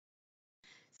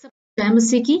जय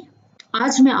मसीह की।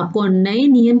 आज मैं आपको नए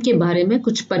नियम के बारे में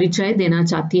कुछ परिचय देना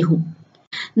चाहती हूँ।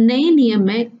 नए नियम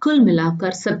में कुल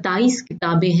मिलाकर 27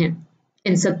 किताबें हैं।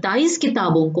 इन 27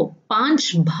 किताबों को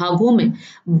 5 भागों में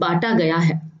बांटा गया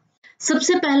है।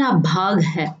 सबसे पहला भाग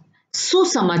है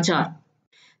सुसमाचार।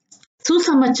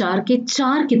 सुसमाचार के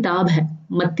 4 किताब है,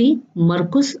 मत्ती,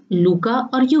 मरकुस, लूका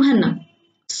और यूहन्ना।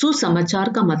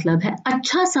 सुसमाचार का मतलब है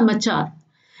अच्छा समाचार।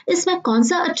 इसमें कौन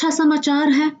सा अच्छा समाचार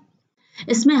है?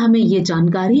 इसमें हमें ये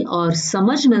जानकारी और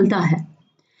समझ मिलता है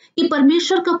कि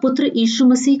परमेश्वर का पुत्र यीशु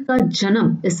मसीह का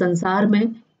जन्म इस संसार में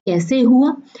कैसे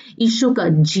हुआ, यीशु का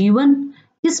जीवन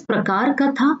किस प्रकार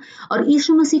का था और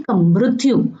यीशु मसीह का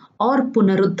मृत्यु और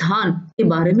पुनरुत्थान के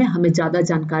बारे में हमें ज्यादा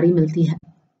जानकारी मिलती है।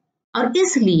 और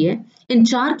इसलिए इन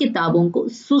 4 किताबों को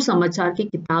सुसमाचार की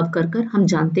किताब कर हम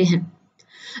जानते हैं।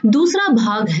 दूसरा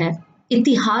भाग है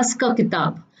इतिहास का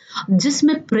किताब,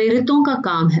 जिसमें प्रेरितों का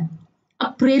काम है।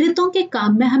 अब प्रेरितों के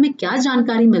काम में हमें क्या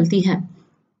जानकारी मिलती है?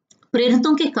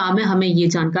 प्रेरितों के काम में हमें ये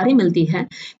जानकारी मिलती है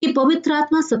कि पवित्र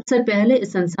आत्मा सबसे पहले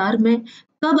इस संसार में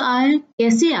कब आए,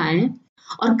 कैसे आए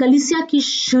और कलीसिया की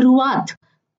शुरुआत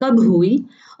कब हुई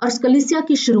और कलीसिया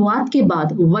की शुरुआत के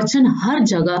बाद वचन हर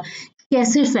जगह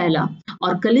कैसे फैला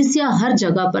और कलीसिया हर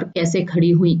जगह पर कैसे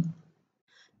खड़ी हुई।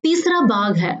 तीसरा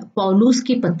भाग है पौलुस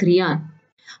की पत्रियां।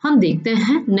 हम देखते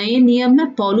हैं नए नियम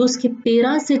में पौलुस की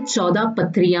 13 से 14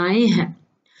 पत्रियाएं हैं,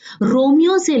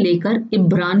 रोमियो से लेकर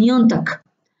इब्रानियों तक।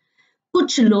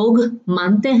 कुछ लोग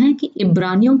मानते हैं कि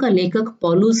इब्रानियों का लेखक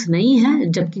पौलुस नहीं है,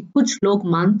 जबकि कुछ लोग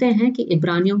मानते हैं कि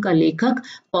इब्रानियों का लेखक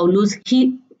पौलुस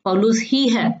ही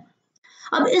है।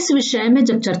 अब इस विषय में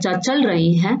जब चर्चा चल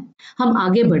रही है, हम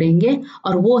आगे बढ़ेंगे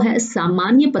और वो है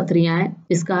सामान्य पत्रियाएं।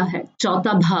 इसका है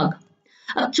चौथा भाग।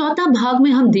 अब चौथा भाग में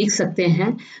हम देख सकते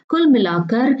हैं कुल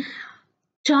मिलाकर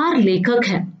 4 लेखक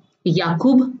हैं,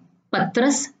 याकूब,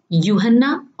 पतरस, यूहन्ना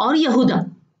और यहूदा।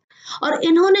 और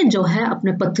इन्होंने जो है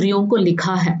अपने पत्रियों को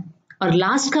लिखा है। और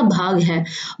लास्ट का भाग है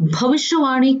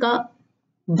भविष्यवाणी का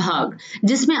भाग,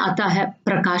 जिसमें आता है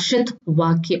प्रकाशित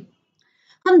वाक्य।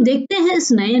 हम देखते हैं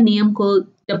इस नए नियम को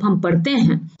जब हम पढ़ते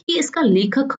हैं कि इसका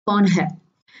लेखक कौन है।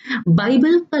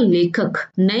 बाइबल का लेखक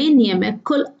नए नियम में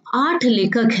कुल 8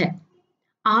 लेखक है।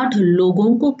 8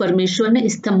 लोगों को परमेश्वर ने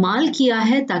इस्तेमाल किया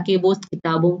है ताकि वो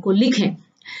किताबों को लिखें।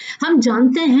 हम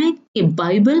जानते हैं कि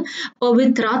बाइबल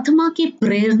पवित्र आत्मा की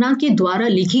प्रेरणा के द्वारा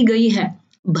लिखी गई है।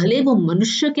 भले वो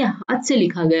मनुष्य के हाथ से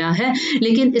लिखा गया है,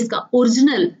 लेकिन इसका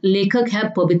ओरिजिनल लेखक है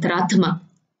पवित्र आत्मा।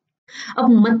 अब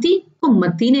मत्ती को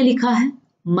मत्ती ने लिखा है,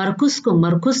 मरकुस को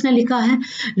मरकुस ने लिखा है,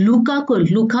 लूका को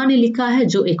लूका ने लिखा है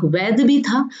जो एक वैद्य भी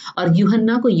था, और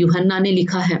यूहन्ना को यूहन्ना ने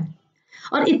लिखा है।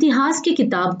 और इतिहास की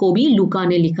किताब को भी लूका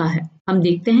ने लिखा है। हम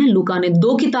देखते हैं लूका ने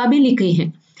 2 किताबें लिखी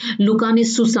हैं। लूका ने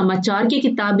सुसमाचार की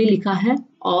किताब भी लिखा है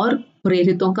और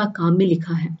प्रेरितों का काम भी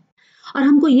लिखा है। और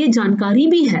हमको ये जानकारी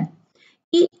भी है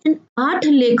कि इन 8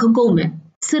 लेखकों में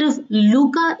सिर्फ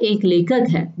लूका एक लेखक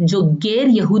है जो गैर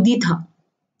यहूदी था।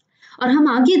 और हम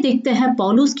आगे देखते हैं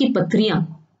पौलुस की पत्रियां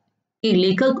के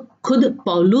लेखक खुद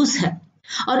पौलुस है।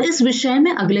 और इस विषय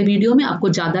में अगले वीडियो में आपको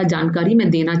ज्यादा जानकारी मैं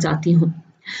देना चाहती हूँ।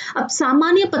 अब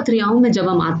सामान्य पत्रियाओं में जब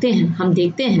हम आते हैं, हम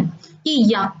देखते हैं कि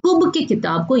याकूब की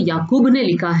किताब को याकूब ने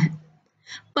लिखा है,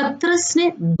 पतरस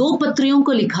ने 2 पत्रियों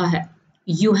को लिखा है,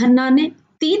 यूहन्ना ने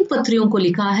 3 पत्रियों को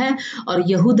लिखा है और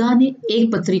यहूदा ने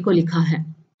 1 पत्री को लिखा है।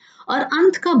 और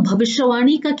अंत का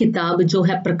भविष्यवाणी का किताब जो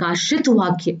है प्रकाशित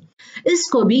वाक्य,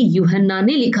 इसको भी यूहन्ना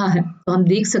ने लिखा है। तो हम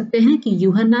देख सकते हैं कि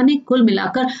यूहन्ना ने कुल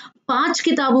मिलाकर 5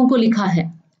 किताबों को लिखा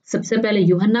है। सबसे पहले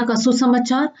यूहन्ना का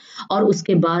सुसमाचार, और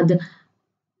उसके बाद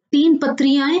 3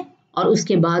 पत्रियाएं, और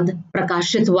उसके बाद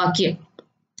प्रकाशित वाक्य।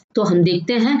 तो हम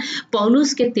देखते हैं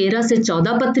पौलुस के 13 से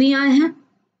 14 पत्रियाएं हैं,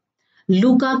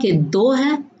 लूका के 2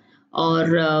 हैं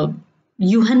और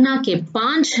यूहन्ना के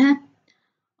 5 हैं,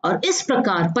 और इस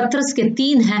प्रकार पतरस के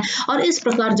 3 हैं। और इस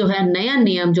प्रकार जो है नया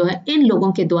नियम जो है इन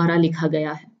लोगों के द्वारा लिखा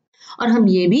गया है। और हम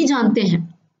ये भी जानते हैं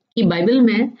कि बाइबल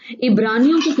में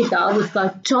इब्रानियों की किताब उसका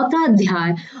 4था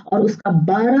अध्याय और उसका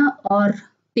 12 और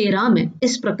 13 में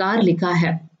इस प्रकार लिखा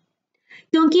है,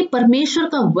 क्योंकि परमेश्वर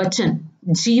का वचन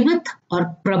जीवित और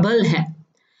प्रबल है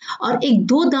और एक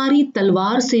 2-धारी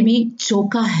तलवार से भी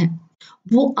चौका है।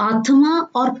 वो आत्मा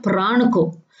और प्राण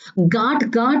को गांठ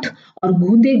गांठ और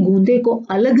गूंदे गूंदे को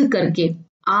अलग करके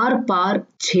आर पार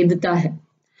छेदता है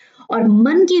और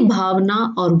मन की भावना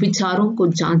और विचारों को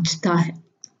जांचता है।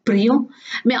 प्रियो,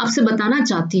 मैं आपसे बताना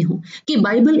चाहती हूँ कि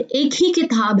बाइबल एक ही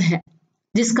किताब है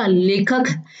जिसका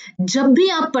लेखक जब भी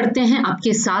आप पढ़ते हैं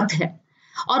आपके साथ है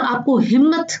और आपको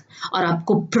हिम्मत और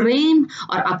आपको प्रेम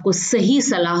और आपको सही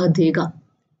सलाह देगा।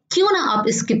 क्यों ना आप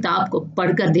इस किताब को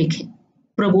पढ़कर देखें।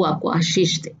 प्रभु आपको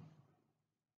आशीष दे।